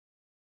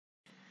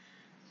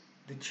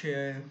the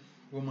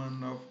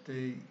chairwoman of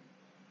the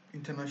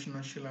International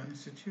Sheila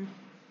Institute,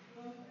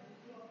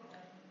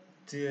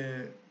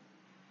 dear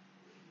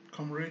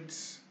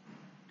comrades,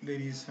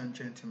 ladies and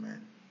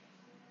gentlemen.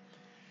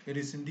 It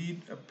is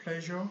indeed a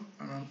pleasure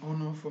and an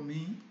honor for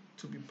me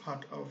to be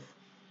part of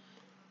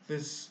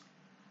this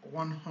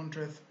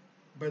 100th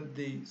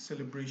birthday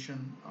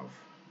celebration of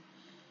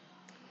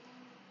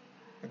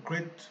a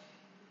great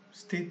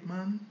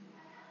statesman,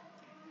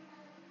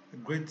 a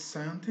great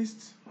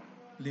scientist,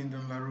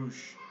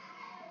 LaRouche.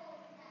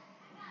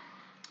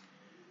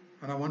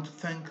 And I want to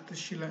thank the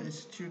Sheila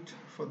Institute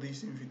for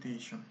this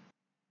invitation.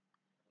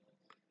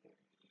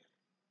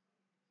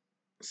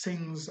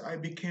 Since I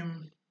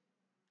became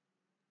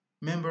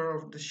member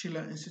of the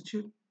Sheila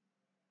Institute,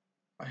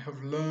 I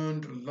have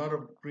learned a lot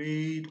of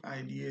great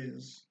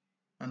ideas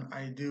and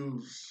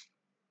ideals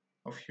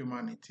of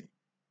humanity.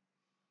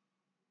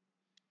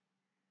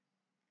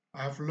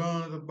 I have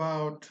learned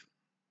about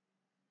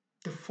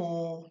the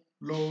 4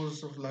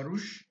 laws of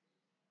LaRouche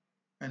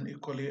and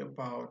equally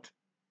about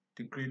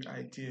the great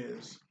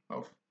ideas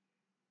of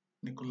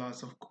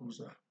Nicolas of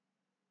Cusa.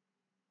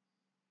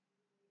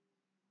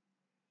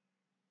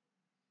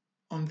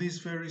 On this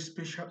very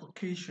special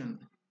occasion,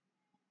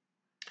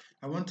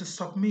 I want to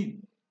submit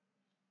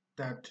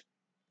that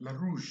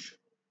LaRouche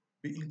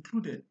be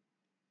included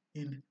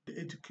in the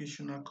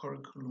educational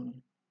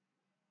curriculum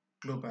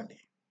globally,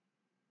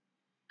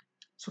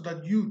 so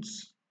that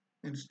youths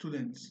and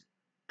students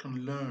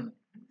can learn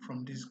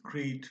from this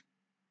great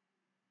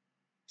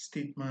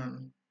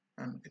statesman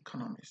and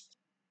economist.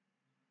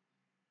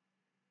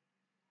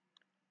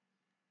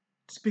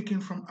 Speaking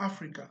from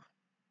Africa,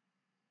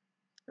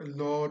 a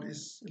lot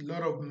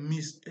of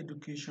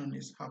miseducation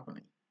is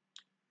happening,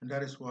 and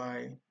that is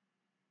why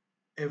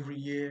every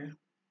year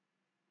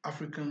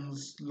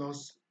Africans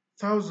lost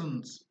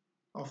thousands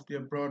of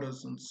their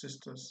brothers and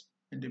sisters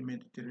in the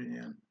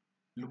Mediterranean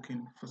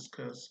looking for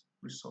scarce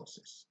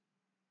resources.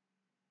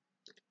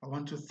 I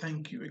want to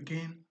thank you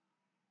again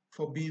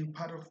for being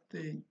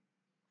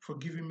for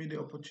giving me the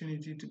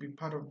opportunity to be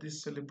part of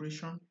this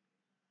celebration,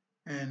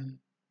 and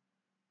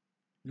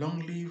long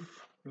live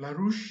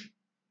LaRouche,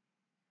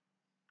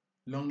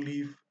 long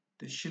live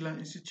the Sheila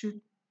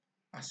Institute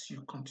as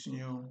you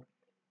continue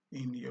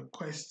in your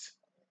quest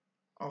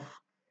of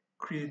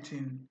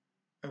creating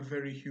a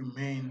very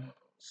humane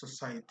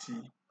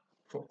society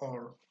for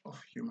all of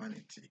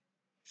humanity.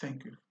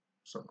 Thank you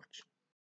so much.